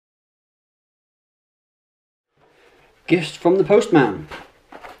Gifts from the postman.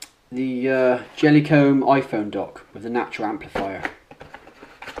 The Jellycomb iPhone dock with a natural amplifier.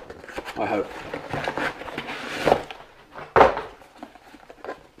 I hope.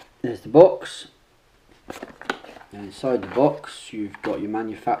 There's the box. And inside the box you've got your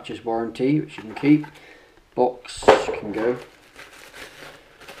manufacturer's warranty, which you can keep. Box can go.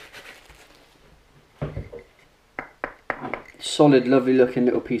 Solid, lovely looking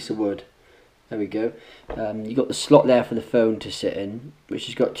little piece of wood. There we go. You've got the slot there for the phone to sit in, which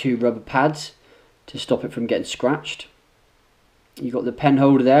has got 2 rubber pads to stop it from getting scratched. You've got the pen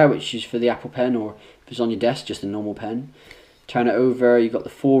holder there, which is for the Apple Pen, or if it's on your desk, just a normal pen. Turn it over, you've got the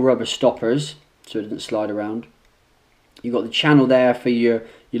 4 rubber stoppers, so it doesn't slide around. You've got the channel there for your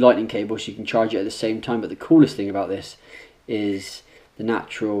lightning cable, so you can charge it at the same time. But the coolest thing about this is the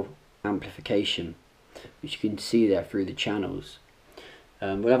natural amplification, which you can see there through the channels.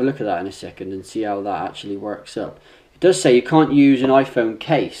 We'll have a look at that in a second and see how that actually works up. It does say you can't use an iPhone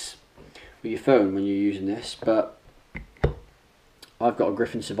case with your phone when you're using this, but I've got a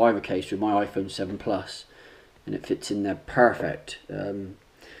Griffin Survivor case with my iPhone 7 Plus, and it fits in there perfect.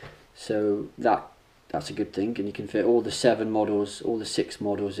 So that's a good thing, and you can fit all the 7 models, all the 6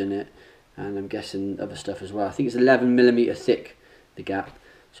 models in it, and I'm guessing other stuff as well. I think it's 11mm thick, the gap,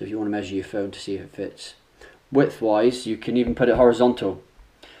 so if you want to measure your phone to see if it fits. Width wise, you can even put it horizontal,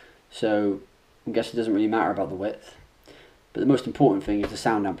 so I'm guessing it doesn't really matter about the width, but the most important thing is the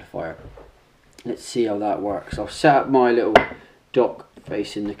sound amplifier. Let's see how that works. I'll set up my little dock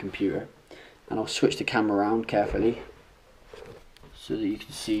facing the computer, and I'll switch the camera around carefully so that you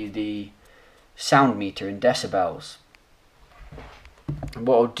can see the sound meter in decibels. And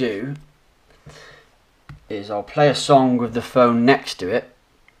what I'll do is I'll play a song with the phone next to it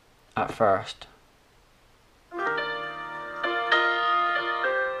at first.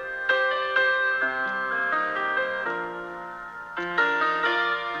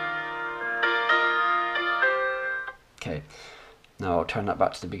 Okay, now I'll turn that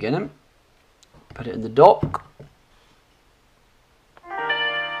back to the beginning, put it in the dock.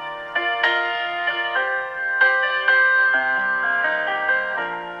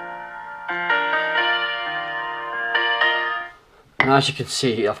 And as you can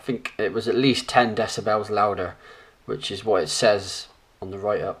see, I think it was at least 10 decibels louder, which is what it says on the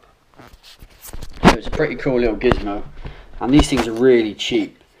write-up. So it's a pretty cool little gizmo, and these things are really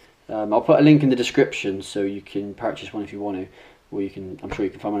cheap. I'll put a link in the description so you can purchase one if you want to, or I'm sure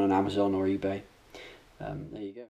you can find one on Amazon or eBay. There you go.